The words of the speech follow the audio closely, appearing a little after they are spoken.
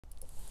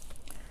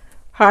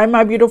Hi,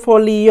 my beautiful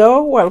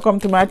Leo. Welcome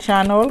to my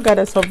channel,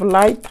 Goddess of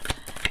Light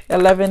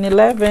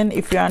 1111.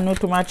 If you are new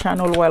to my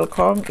channel,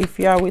 welcome. If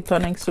you are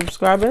returning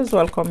subscribers,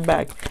 welcome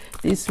back.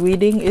 This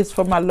reading is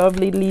for my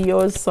lovely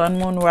Leos, Sun,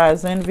 Moon,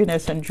 Rising,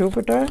 Venus, and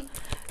Jupiter.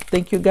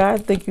 Thank you,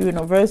 God. Thank you,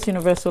 Universe,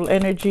 Universal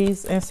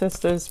Energies,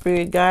 Ancestors,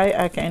 Spirit Guide,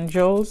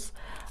 Archangels,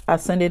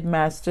 Ascended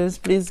Masters.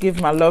 Please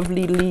give my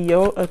lovely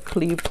Leo a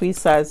clear,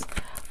 precise,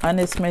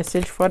 honest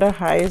message for the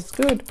highest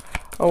good.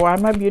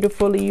 Alright, my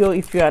beautiful Leo,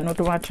 if you are new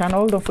to my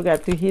channel, don't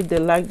forget to hit the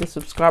like, the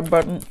subscribe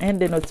button, and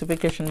the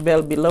notification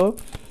bell below.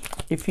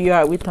 If you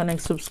are returning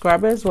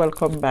subscribers,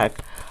 welcome back.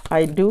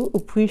 I do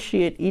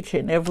appreciate each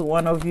and every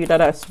one of you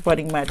that are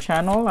supporting my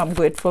channel. I'm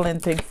grateful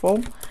and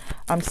thankful.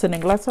 I'm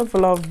sending lots of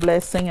love,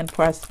 blessing, and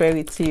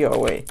prosperity your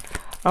way.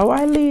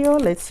 Alright, Leo,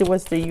 let's see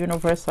what the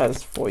universe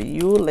has for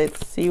you.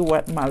 Let's see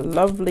what my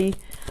lovely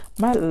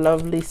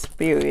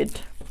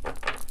spirit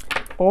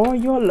or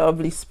your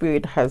lovely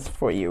spirit has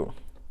for you.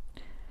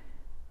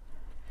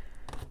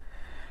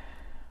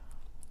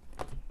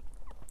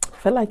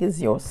 I feel like it's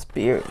your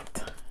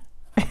spirit.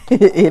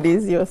 It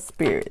is your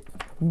spirit,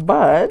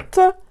 but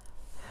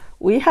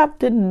we have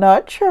the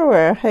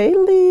nurturer. Hey,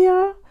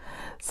 Leo.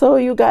 So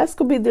you guys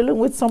could be dealing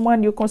with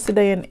someone you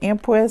consider an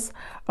empress,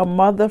 a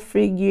mother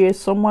figure,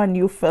 someone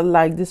you feel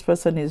like this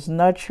person is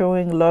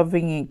nurturing,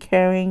 loving, and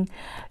caring.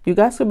 You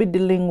guys could be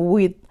dealing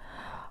with,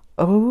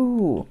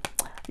 oh,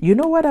 you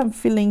know what I'm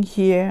feeling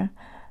here?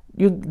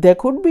 There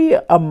could be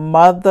a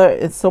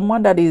mother,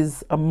 someone that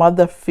is a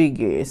mother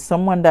figure,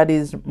 someone that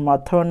is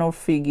maternal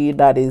figure,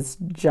 that is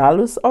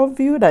jealous of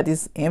you, that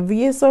is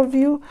envious of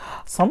you.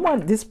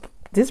 Someone, this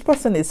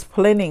person is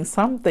planning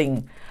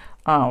something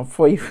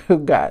for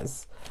you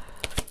guys.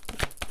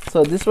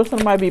 So this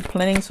person might be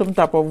planning some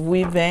type of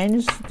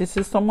revenge. This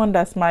is someone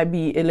that might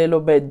be a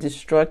little bit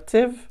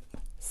destructive,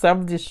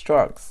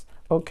 self-destructs.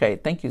 Okay,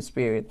 thank you,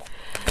 Spirit.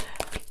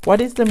 What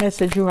is the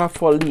message you have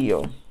for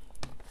Leo?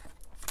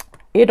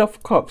 Eight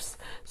of Cups.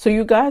 So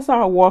you guys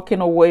are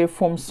walking away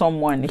from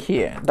someone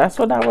here. That's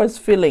what I was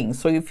feeling.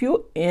 So if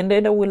you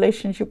ended a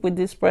relationship with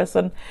this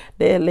person,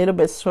 they're a little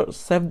bit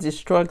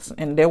self-destructs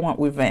and they want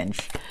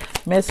revenge.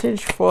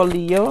 Message for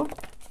Leo.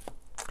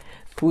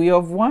 Three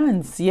of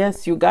Wands.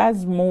 Yes, you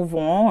guys move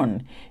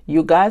on.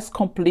 You guys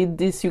complete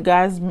this. You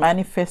guys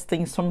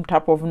manifesting some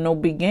type of new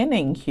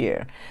beginning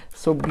here.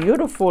 So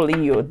beautiful,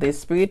 Leo. The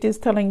Spirit is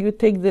telling you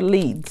take the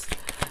leads.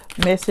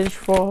 Message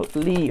for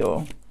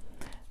Leo.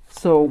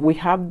 So we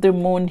have the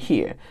moon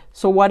here.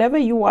 So whatever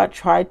you are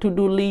trying to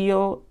do,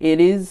 Leo, it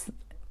is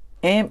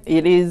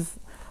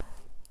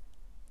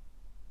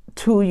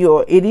to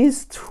your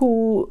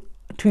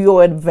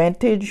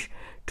advantage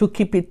to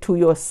keep it to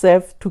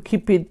yourself, to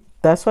keep it.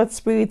 That's what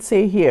Spirit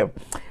say here.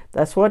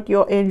 That's what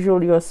your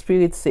angel, your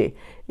spirit say.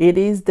 It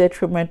is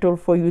detrimental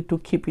for you to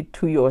keep it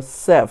to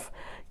yourself.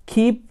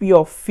 Keep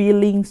your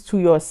feelings to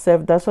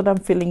yourself. That's what I'm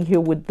feeling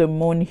here with the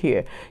moon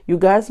here. You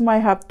guys might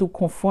have to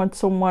confront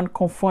someone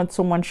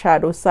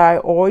shadow side,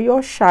 or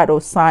your shadow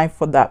sign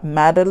for that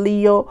matter,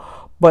 Leo.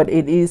 But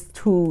it is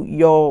to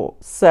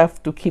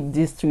yourself to keep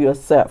this to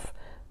yourself.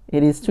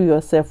 It is to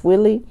yourself,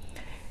 really.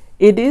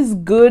 It is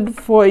good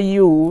for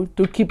you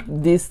to keep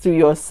this to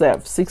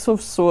yourself. Six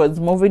of Swords,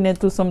 moving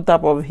into some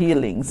type of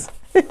healings.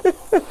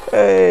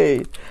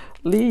 Hey,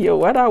 Leo,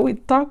 what are we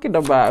talking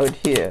about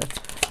here?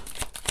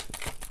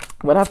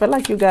 But I feel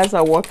like you guys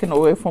are walking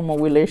away from a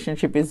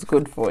relationship. Is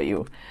good for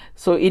you.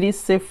 So it is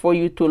safe for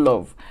you to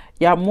love.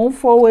 Yeah, move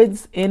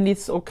forwards and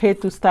it's okay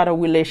to start a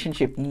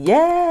relationship.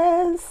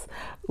 Yes.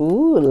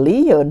 Ooh,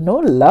 Leo, no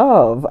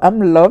love.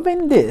 I'm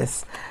loving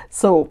this.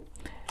 So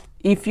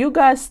if you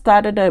guys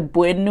started a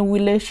brand new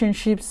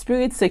relationship,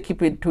 Spirit say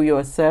keep it to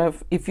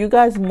yourself. If you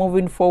guys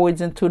moving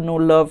forwards into new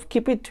love,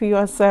 keep it to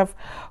yourself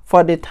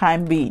for the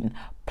time being.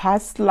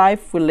 Past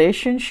life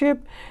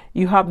relationship,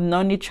 you have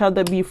known each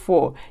other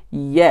before.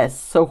 Yes.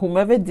 So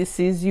whomever this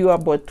is you are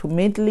about to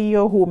meet,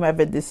 Leo,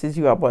 whomever this is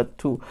you are about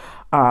to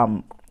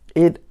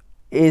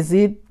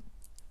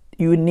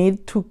you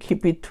need to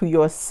keep it to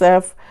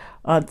yourself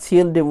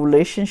until the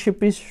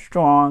relationship is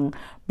strong,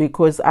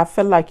 because I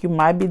feel like you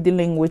might be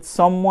dealing with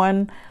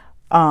someone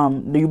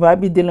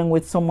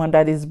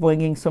that is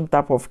bringing some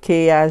type of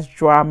chaos,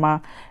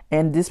 drama,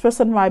 and this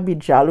person might be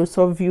jealous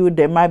of you.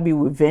 They might be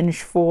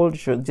revengeful.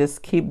 So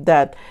just keep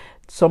that.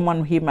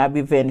 Someone he might be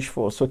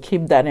vengeful, so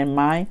keep that in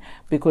mind,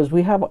 because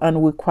we have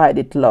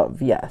unrequited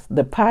love. Yes,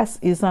 the past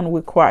is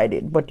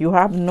unrequited, but you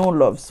have no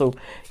love. So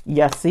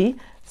yeah, see,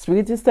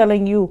 Spirit is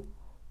telling you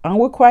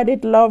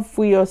unrequited love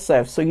for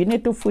yourself. So you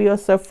need to free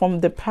yourself from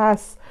the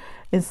past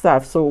and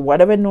stuff. So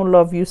whatever new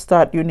love you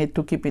start, you need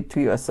to keep it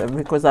to yourself,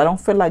 because I don't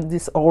feel like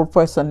this old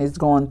person is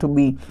going to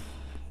be,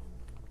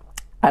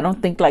 I don't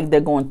think like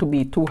they're going to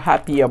be too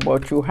happy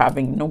about you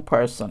having no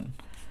person.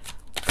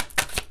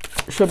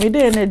 Show me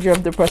the energy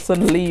of the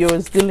person Leo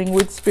is dealing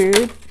with,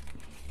 Spirit.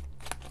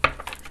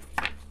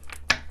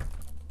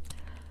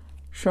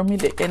 Show me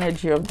the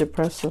energy of the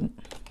person.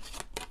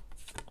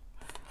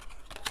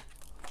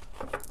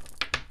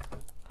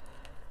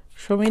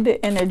 Show me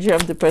the energy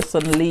of the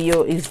person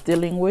Leo is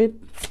dealing with.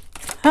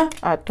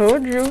 I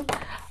told you.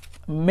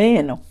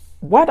 Man,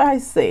 what I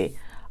say,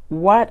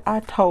 what I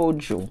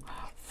told you.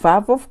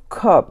 5 of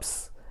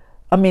Cups.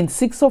 I mean,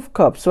 6 of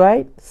Cups,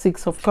 right?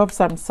 6 of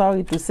Cups. I'm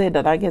sorry to say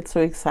that I get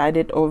so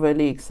excited,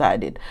 overly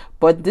excited.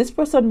 But this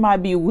person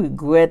might be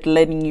regret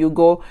letting you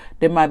go.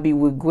 They might be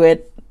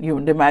regret.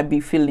 They might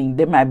be feeling,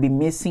 they might be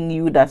missing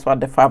you. That's why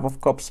the 5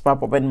 of Cups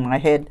pop up in my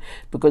head,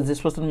 because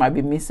this person might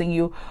be missing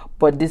you.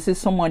 But this is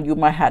someone you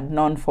might have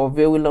known for a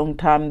very long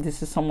time.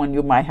 This is someone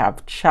you might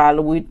have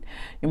child with.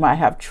 You might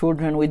have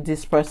children with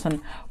this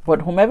person.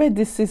 But whomever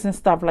this is and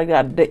stuff like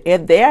that,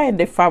 they are in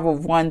the 5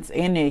 of Wands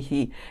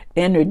energy.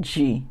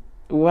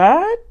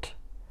 What?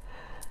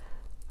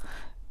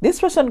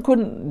 This person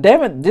couldn't,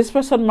 damn it, this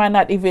person might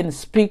not even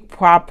speak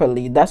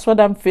properly. That's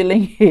what I'm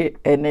feeling here.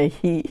 And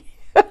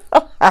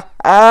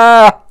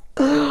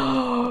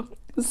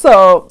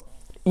so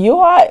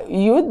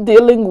you're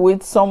dealing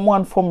with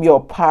someone from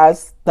your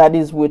past that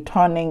is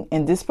returning,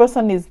 and this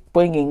person is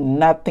bringing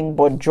nothing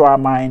but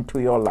drama into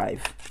your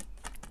life.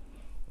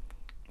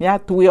 Yeah,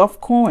 3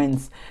 of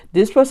Coins.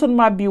 This person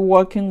might be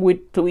working with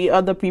 3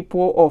 other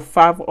people or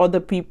 5 other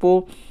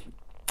people.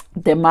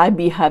 They might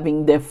be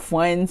having their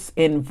friends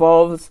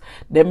involved.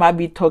 They might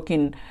be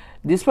talking.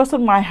 This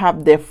person might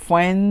have their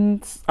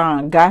friends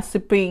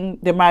gossiping.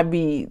 They might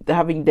be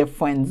having their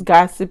friends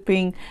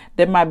gossiping.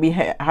 They might be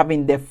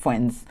having their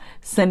friends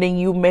sending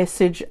you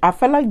message. I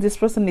feel like this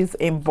person is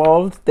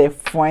involved, their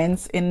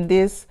friends in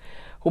this.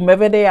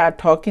 Whomever they are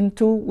talking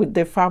to with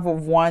the 5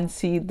 of Wands,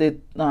 see the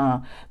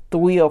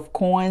 3 of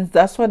Coins.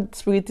 That's what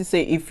Spirit is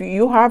saying. If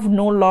you have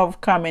no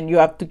love coming, you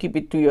have to keep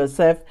it to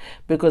yourself,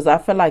 because I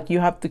feel like you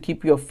have to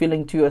keep your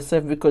feeling to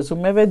yourself, because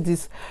whomever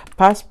this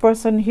past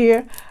person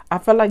here, I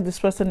feel like this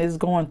person is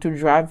going to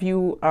drive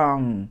you,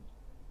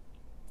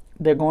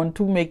 they're going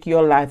to make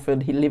your life a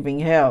living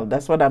hell.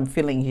 That's what I'm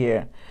feeling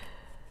here.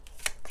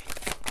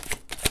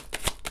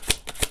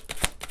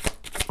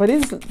 What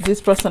does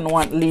this person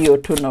want Leo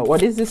to know?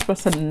 What does this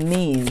person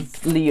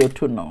needs Leo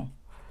to know?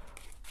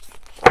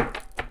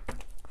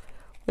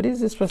 What does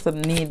this person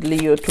need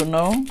Leo to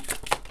know?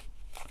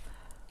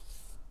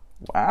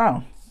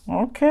 Wow.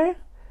 Okay.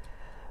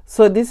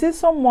 So this is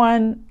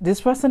someone, this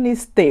person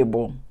is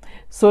stable.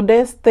 So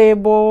they're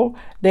stable,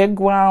 they're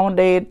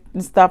grounded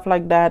and stuff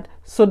like that.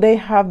 So they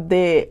have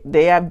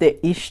the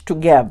ish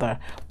together.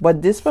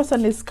 But this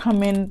person is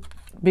coming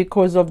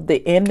because of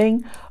the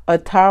ending. A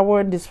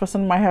Tower, this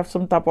person might have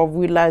some type of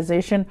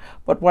realization,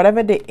 but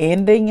whatever the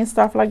ending and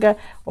stuff like that,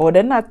 or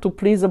they're not too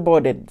pleased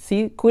about it.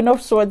 See, Queen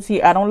of Swords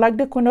here. I don't like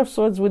the Queen of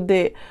Swords with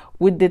the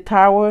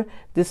Tower.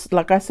 This,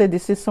 like I said,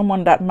 this is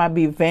someone that might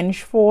be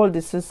vengeful.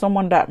 This is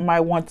someone that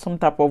might want some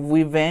type of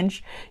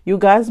revenge. You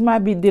guys might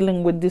be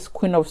dealing with this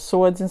Queen of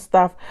Swords and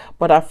stuff,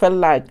 but I felt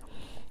like,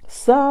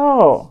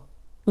 so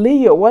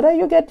Leo, what do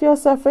you get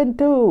yourself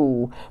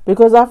into?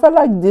 Because I feel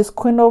like this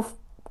Queen of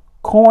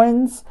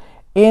Coins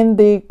and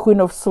the Queen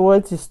of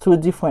Swords is 2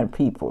 different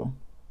people.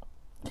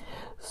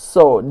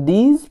 So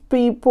these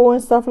people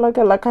and stuff like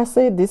that, like I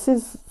said, this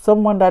is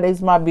someone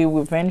that might be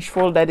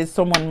revengeful. That is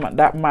someone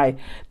that might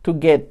to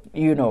get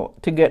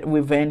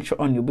revenge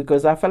on you,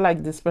 because I feel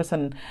like this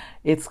person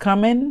is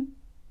coming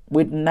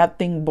with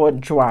nothing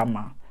but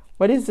drama.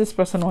 What does this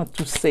person want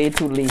to say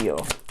to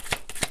Leo?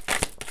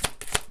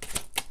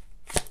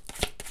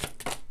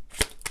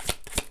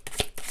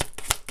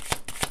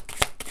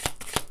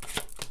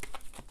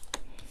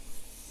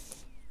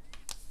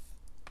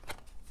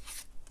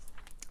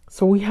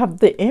 So we have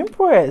the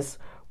Empress.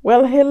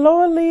 Well,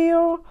 hello,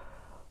 Leo.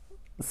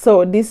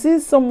 So this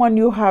is someone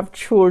you have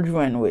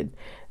children with.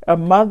 A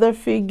mother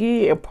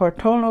figure, a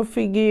paternal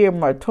figure, a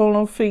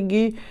maternal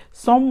figure.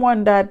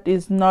 Someone that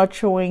is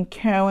nurturing,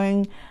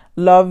 caring,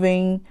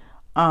 loving.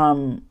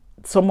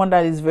 Someone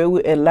that is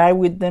very aligned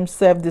with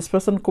themselves. This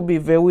person could be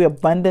very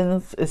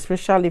abundant,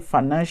 especially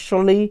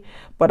financially.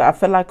 But I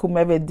feel like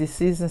whomever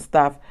this is and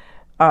stuff,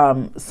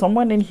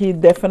 someone in here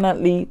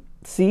definitely,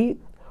 see,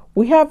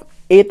 we have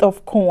 8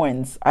 of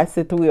Coins. I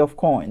said 3 of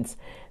Coins.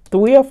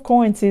 3 of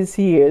Coins is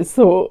here.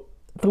 So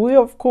 3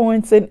 of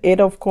Coins and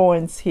 8 of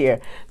Coins here.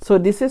 So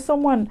this is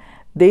someone,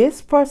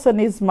 this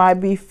person might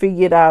be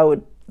figured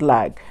out,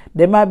 like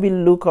they might be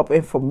look up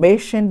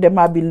information. They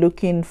might be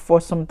looking for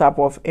some type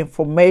of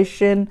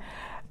information.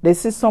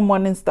 This is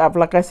someone and stuff,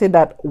 like I said,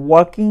 that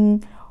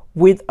working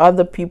with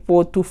other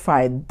people to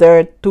find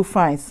dirt, to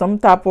find some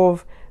type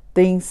of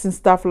things and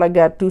stuff like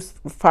that, to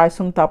find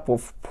some type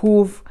of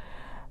proof.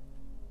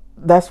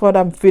 That's what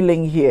I'm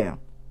feeling here.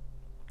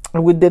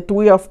 With the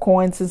 3 of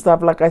Coins and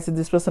stuff, like I said,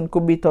 this person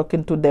could be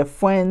talking to their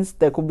friends.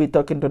 They could be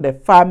talking to their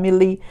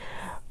family.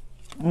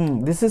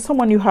 This is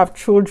someone you have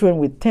children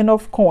with. 10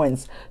 of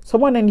Coins.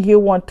 Someone in here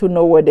want to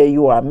know whether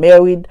you are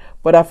married.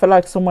 But I feel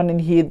like someone in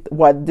here,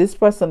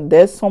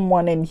 there's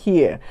someone in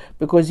here.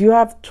 Because you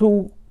have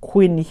 2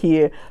 Queen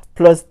here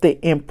plus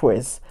the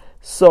Empress.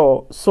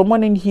 So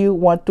someone in here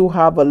want to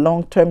have a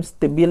long-term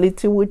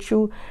stability with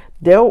you.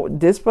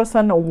 This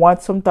person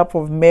wants some type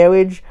of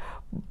marriage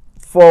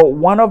for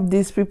one of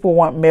these people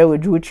want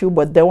marriage with you,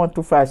 but they want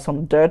to find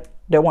some dirt.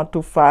 They want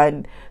to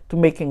find, to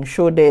making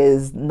sure there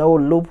is no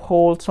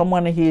loophole.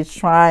 Someone here is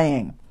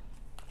trying.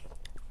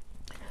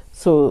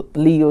 So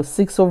Leo,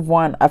 6 of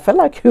Wands. I feel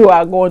like you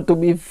are going to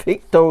be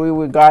victory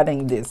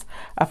regarding this.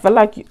 I feel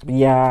like,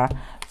 yeah.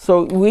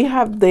 So we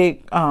have the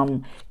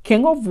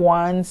King of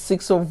Wands,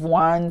 6 of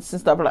Wands and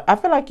stuff like. I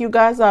feel like you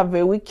guys are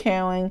very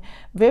caring,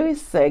 very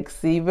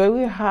sexy,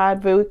 very hot,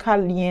 very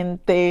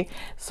caliente.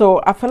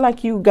 So I feel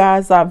like you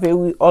guys are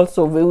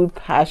also very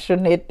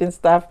passionate and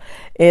stuff.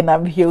 And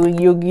I'm hearing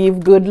you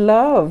give good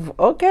love.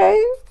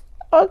 Okay,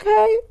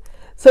 okay.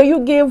 So you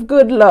give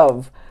good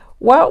love.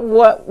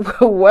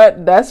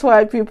 What? That's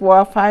why people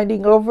are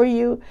fighting over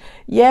you.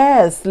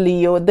 Yes,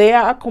 Leo, they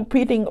are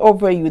competing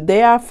over you.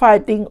 They are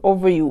fighting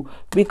over you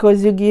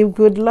because you give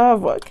good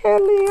love. Okay,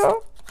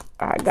 Leo,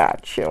 I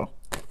got you.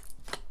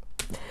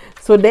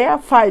 So they are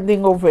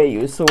fighting over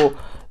you. So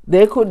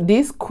they could,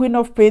 this Queen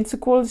of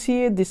Pentacles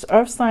here, this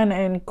Earth sign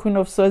and Queen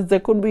of Swords, they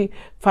could be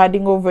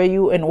fighting over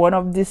you. And one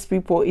of these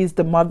people is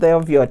the mother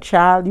of your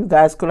child. You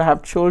guys could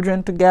have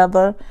children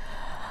together.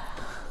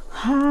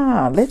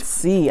 Let's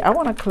see. I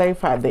want to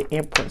clarify the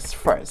Empress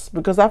first,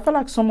 because I feel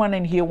like someone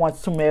in here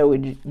wants to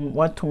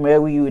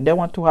marry you. They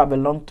want to have a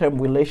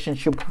long-term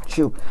relationship with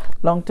you,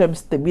 long-term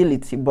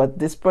stability. But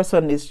this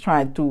person is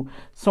trying to,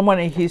 someone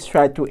in here is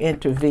trying to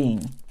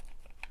intervene.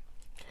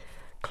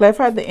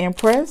 Clarify the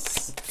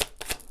Empress.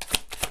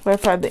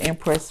 Clarify the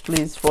Empress,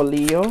 please, for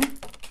Leo.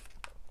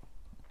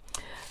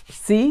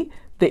 See,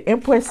 the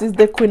Empress is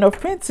the Queen of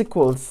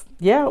Pentacles.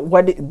 Yeah,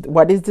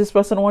 what is this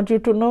person want you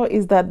to know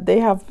is that they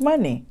have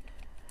money.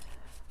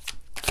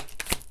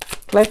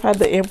 Clarify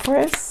the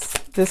Empress.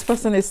 This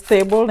person is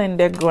stable and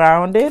they're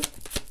grounded,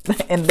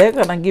 and they're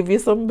gonna give you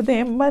some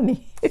damn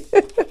money.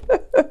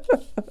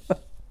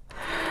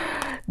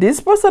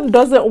 This person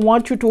doesn't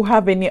want you to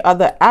have any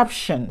other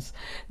options.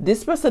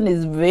 This person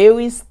is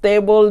very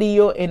stable,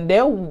 Leo, and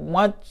they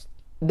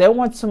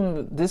want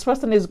some, this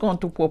person is going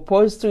to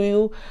propose to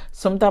you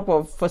some type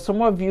of, for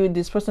some of you,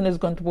 this person is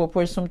going to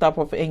propose some type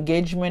of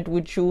engagement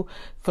with you.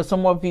 For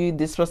some of you,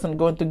 this person is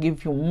going to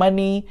give you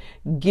money,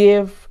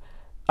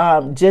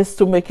 just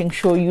to making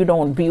sure you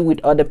don't be with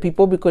other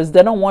people, because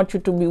they don't want you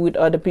to be with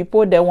other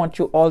people. They want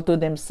you all to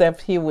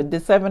themselves here with the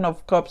 7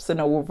 of Cups in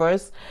a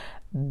reverse.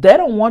 They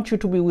don't want you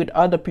to be with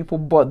other people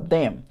but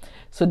them.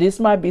 So this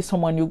might be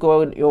someone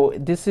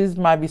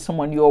might be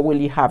someone you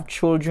already have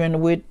children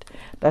with.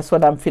 That's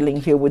what I'm feeling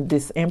here with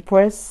this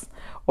Empress.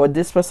 Or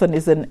this person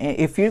is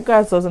if you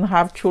guys doesn't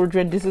have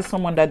children, this is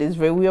someone that is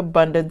very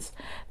abundant.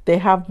 They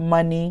have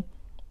money.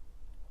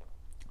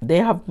 They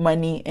have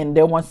money and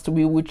they want to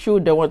be with you.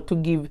 They want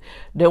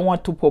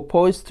to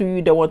propose to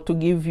you. They want to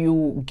give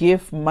you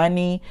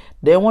money.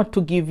 They want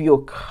to give you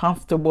a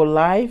comfortable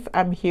life,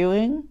 I'm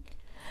hearing.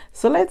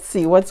 So let's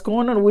see what's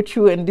going on with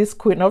you and this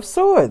Queen of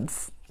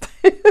Swords.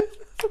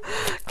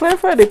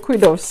 Clarify the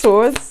Queen of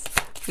Swords,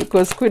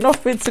 because Queen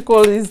of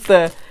Pentacles is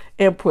the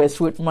Empress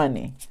with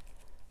money.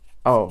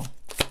 Oh.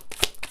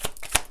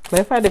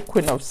 Clarify the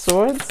Queen of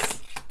Swords.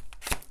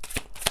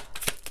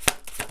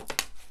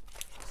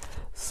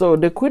 So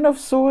the Queen of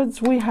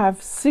Swords, we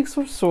have 6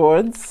 of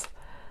Swords.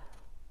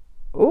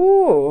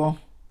 Oh,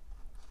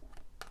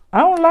 I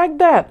don't like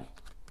that.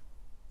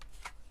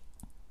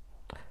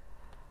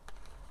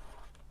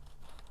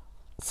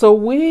 So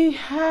we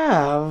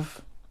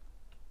have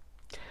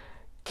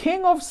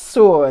King of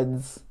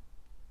Swords.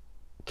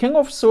 King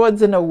of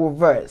Swords in a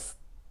reverse.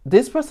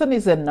 This person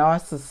is a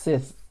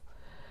narcissist.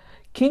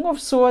 King of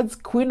Swords,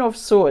 Queen of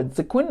Swords.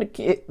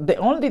 The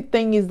only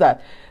thing is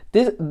that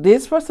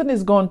this person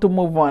is going to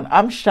move on.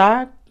 I'm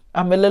shocked.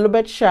 I'm a little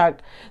bit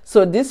shocked.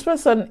 So this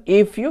person,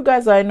 if you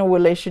guys are in a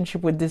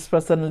relationship with this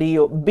person,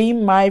 Leo, be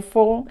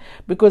mindful,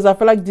 because I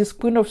feel like this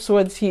Queen of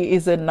Swords here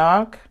is a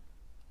narc.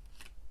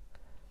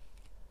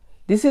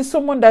 This is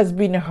someone that's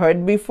been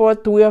hurt before.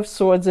 3 of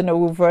Swords in a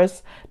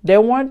reverse. They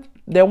want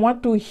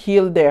to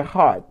heal their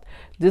heart.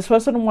 This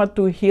person wants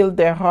to heal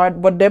their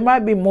heart, but they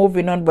might be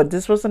moving on. But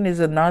this person is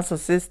a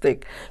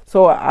narcissistic.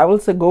 So I will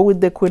say go with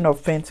the Queen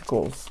of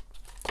Pentacles,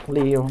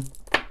 Leo.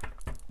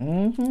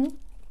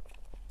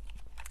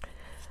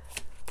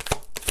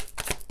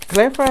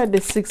 Clarify the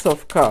 6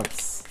 of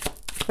Cups.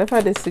 Clarify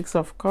the 6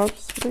 of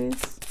Cups,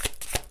 please.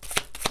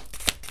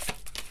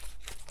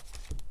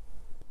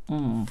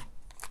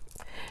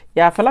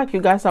 Yeah, I feel like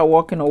you guys are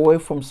walking away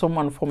from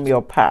someone from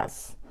your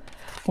past.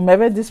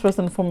 Whomever this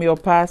person from your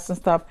past and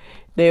stuff,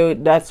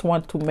 that's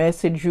want to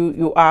message you.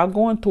 You are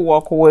going to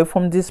walk away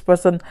from this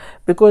person,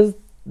 because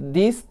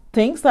these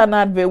things are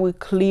not very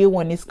clear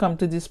when it's come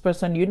to this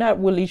person. You're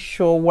not really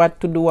sure what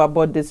to do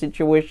about the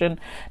situation.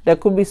 There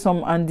could be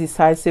some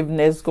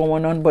undecisiveness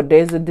going on, but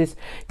there's this.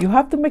 You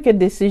have to make a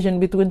decision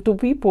between 2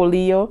 people,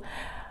 Leo.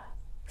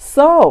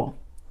 So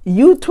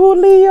you too,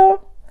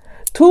 Leo.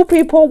 2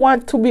 people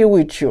want to be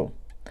with you.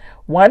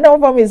 One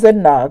of them is a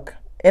narc,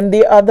 and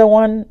the other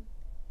one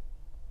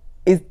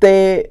is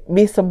the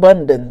Miss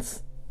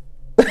Abundance.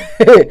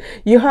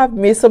 You have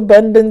Miss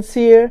Abundance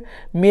here,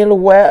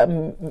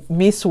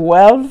 Miss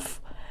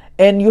Wealth,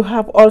 and you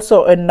have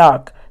also a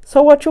knock.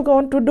 So what you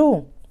going to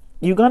do?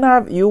 You're gonna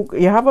have you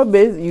have a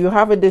base, you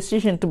have a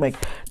decision to make.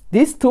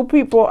 These two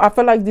people, I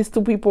feel like these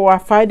two people are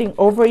fighting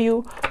over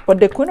you, but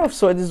the Queen of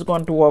Swords is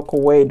going to walk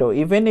away though.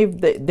 Even if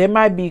they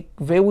might be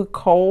very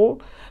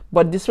cold,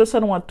 but this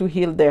person want to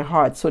heal their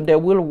heart, so they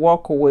will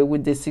walk away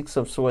with the Six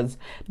of Swords.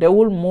 They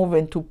will move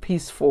into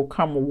peaceful,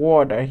 calm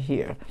water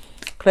here.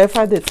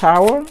 Clarify the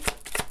Tower.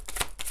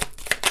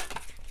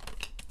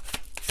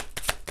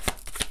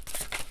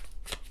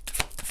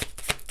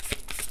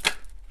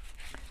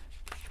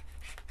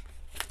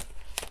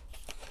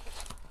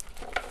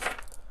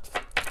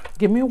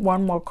 Give me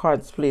one more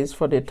cards, please,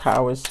 for the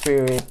Tower,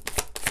 Spirit.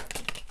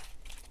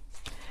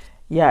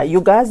 Yeah,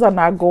 you guys are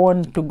not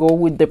going to go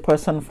with the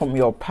person from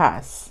your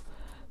past.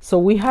 So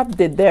we have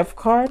the Death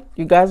card.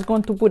 You guys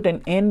going to put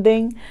an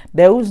ending.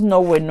 There is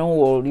no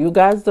renewal. You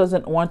guys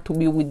doesn't want to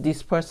be with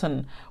this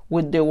person,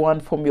 with the one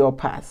from your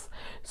past.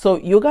 So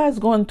you guys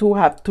going to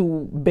have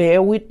to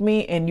bear with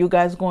me, and you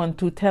guys going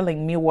to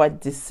telling me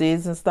what this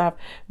is and stuff,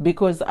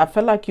 because I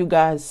feel like you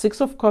guys,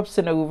 Six of Cups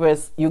in the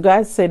reverse, you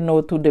guys say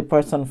no to the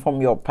person from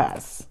your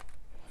past.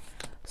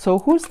 So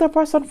who's the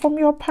person from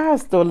your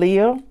past though,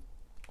 Leo?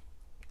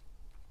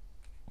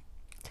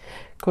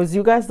 Because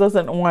you guys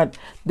doesn't want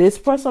this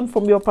person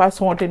from your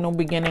past want a new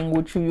beginning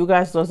with you. You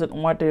guys doesn't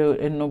want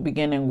a new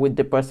beginning with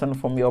the person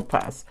from your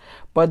past.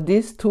 But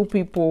these two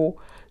people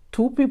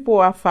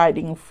are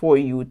fighting for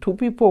you. Two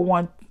people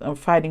want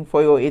fighting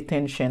for your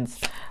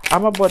attentions.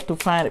 I'm about to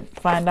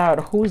find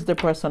out who's the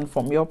person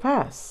from your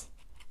past.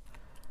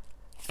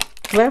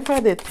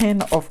 Clarify the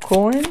Ten of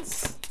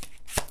Coins.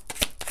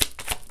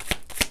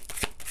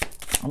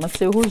 I'm gonna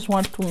see who's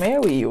want to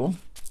marry you.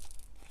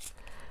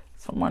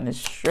 Someone is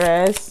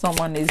stressed.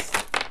 Someone is...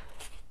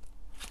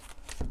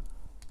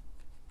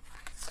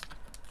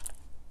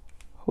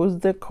 Who's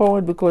the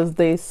card? Because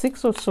the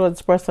Six of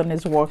Swords person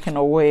is walking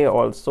away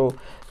also.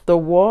 The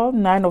Wall,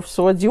 Nine of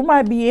Swords. You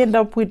might be end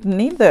up with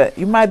neither.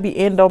 You might be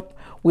end up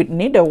with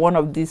neither one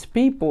of these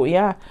people.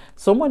 Yeah.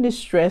 Someone is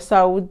stressed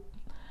out.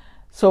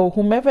 So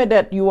whomever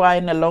that you are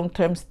in a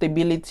long-term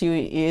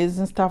stability is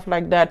and stuff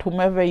like that,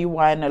 whomever you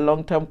are in a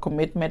long-term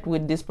commitment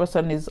with, this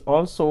person is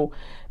also...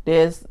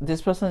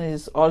 this person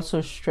is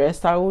also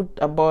stressed out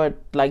about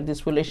like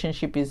this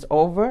relationship is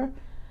over.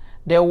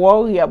 They're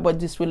worried about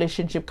this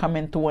relationship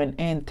coming to an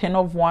end. 10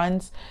 of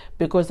Wands,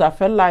 because I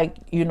feel like,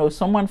 you know,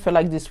 someone feel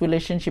like this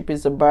relationship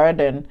is a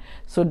burden,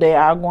 so they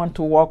are going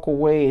to walk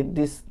away.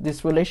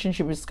 This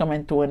relationship is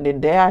coming to an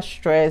end. They are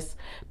stressed.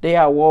 They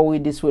are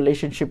worried this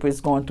relationship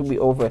is going to be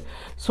over.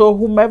 So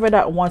whomever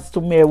that wants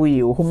to marry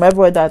you,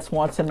 whomever that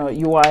wants to know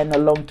you are in a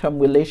long-term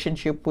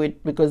relationship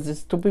with, because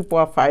these two people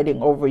are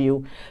fighting over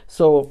you.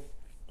 So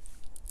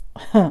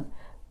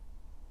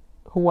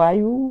who are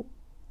you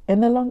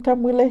in a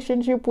long-term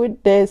relationship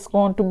with? That's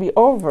going to be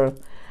over.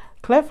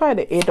 Clarify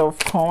the Eight of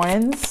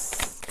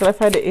Coins.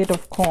 Clarify the Eight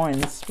of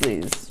Coins,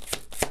 please.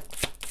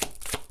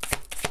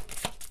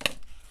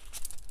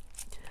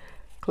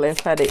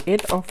 Clarify the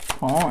Eight of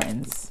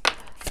Coins,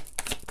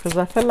 because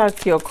I feel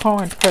like your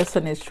current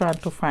person is trying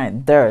to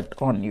find dirt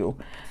on you.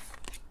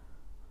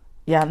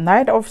 Yeah,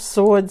 Knight of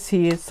Swords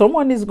here.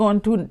 Someone is going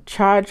to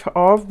charge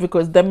off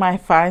because they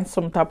might find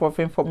some type of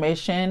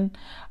information.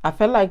 I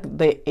feel like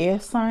the air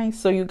sign.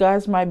 So you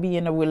guys might be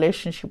in a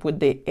relationship with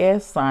the air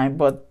sign,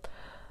 but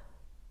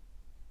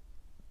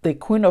the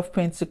Queen of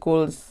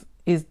Pentacles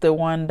is the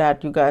one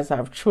that you guys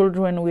have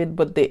children with,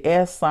 but the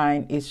air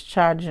sign is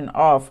charging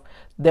off.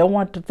 They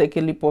want to take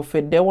a leap of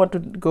faith. They want to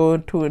go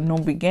to a new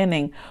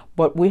beginning,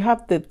 but we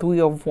have the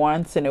Three of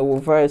Wands in a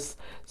reverse.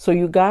 So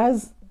you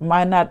guys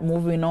might not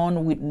moving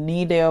on with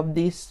neither of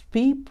these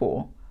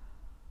people.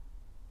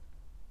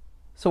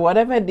 So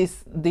whatever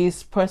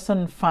this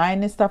person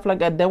find and stuff like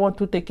that, they want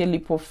to take a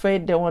leap of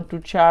faith. They want to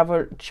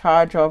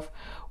charge off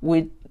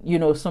with, you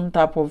know, some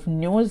type of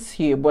news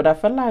here. But I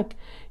feel like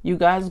you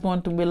guys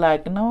going to be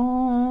like,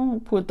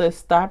 no, put a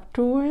stop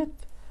to it.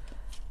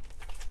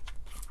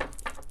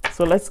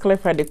 So let's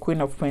clarify the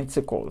Queen of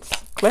Pentacles.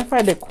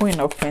 Clarify the Queen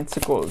of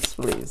Pentacles,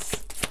 please.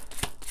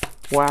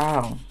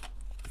 Wow.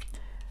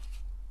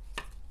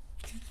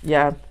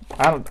 Yeah,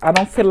 I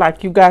don't feel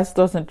like you guys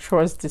doesn't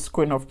trust this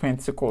Queen of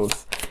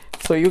Pentacles.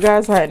 So you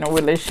guys are in a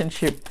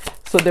relationship.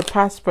 So the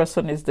past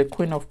person is the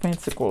Queen of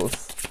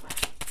Pentacles.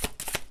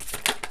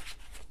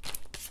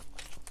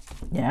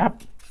 Yeah.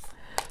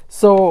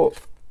 So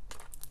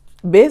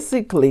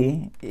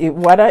basically,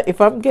 if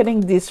I'm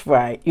getting this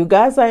right, you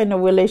guys are in a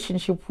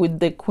relationship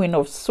with the Queen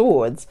of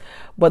Swords,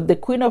 but the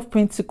Queen of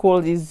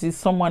Pentacles is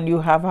someone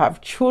you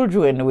have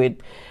children with.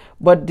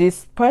 But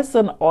this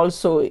person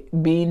also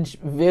being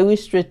very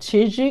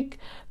strategic,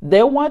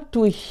 they want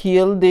to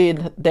heal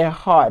their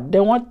heart. They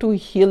want to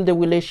heal the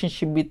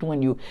relationship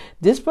between you.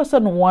 This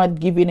person wants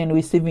giving and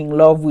receiving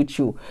love with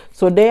you.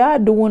 So they are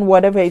doing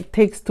whatever it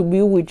takes to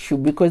be with you,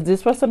 because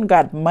this person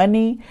got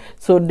money.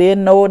 So they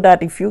know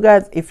that if you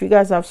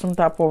guys have some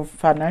type of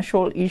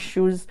financial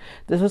issues,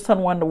 this person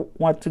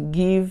want to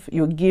give,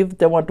 you give,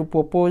 they want to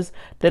propose.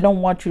 They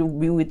don't want you to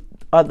be with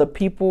other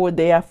people,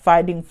 they are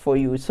fighting for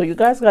you. So you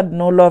guys got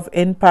no love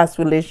in past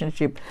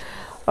relationship.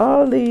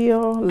 Oh,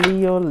 Leo,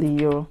 Leo,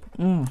 Leo.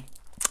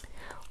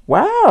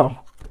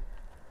 Wow.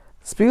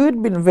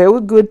 Spirit been very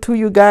good to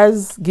you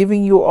guys,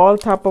 giving you all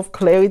type of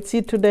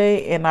clarity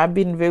today, and I've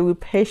been very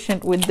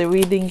patient with the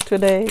reading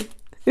today.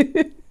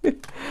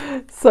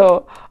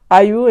 So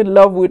are you in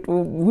love with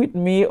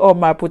me or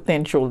my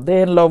potential?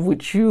 They're in love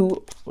with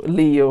you,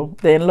 Leo.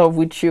 They're in love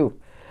with you.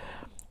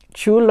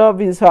 True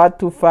love is hard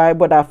to find,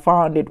 but I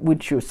found it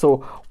with you. So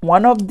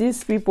one of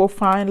these people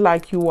find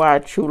like you are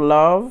true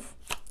love.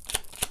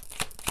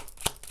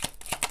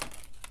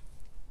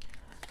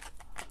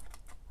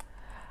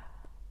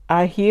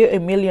 I hear a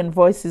million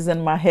voices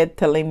in my head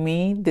telling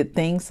me the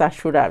things I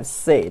should have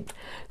said.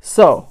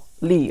 So,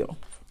 Leo,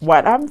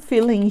 what I'm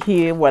feeling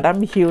here, what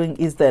I'm hearing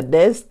is that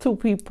there's two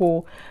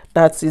people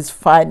that is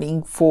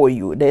fighting for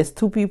you. There's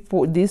two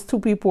people, these two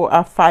people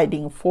are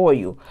fighting for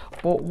you.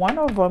 But one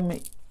of them,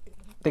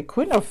 the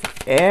Queen of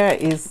Air,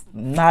 is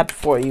not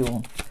for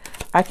you.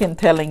 I can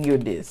telling you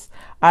this.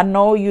 I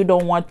know you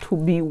don't want to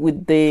be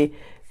with the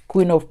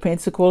Queen of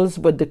Pentacles,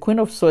 but the Queen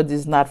of Swords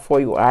is not for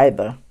you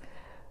either.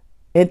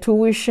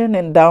 Intuition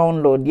and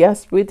download.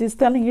 Yes, Spirit is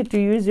telling you to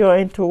use your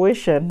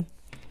intuition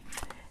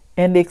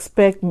and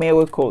expect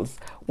miracles.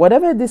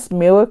 Whatever this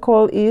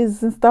miracle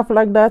is and stuff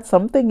like that,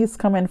 something is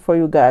coming for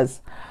you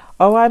guys.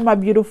 All right, my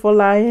beautiful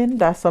lion,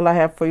 that's all I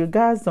have for you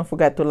guys. Don't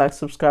forget to like,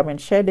 subscribe,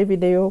 and share the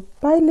video.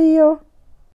 Bye, Leo.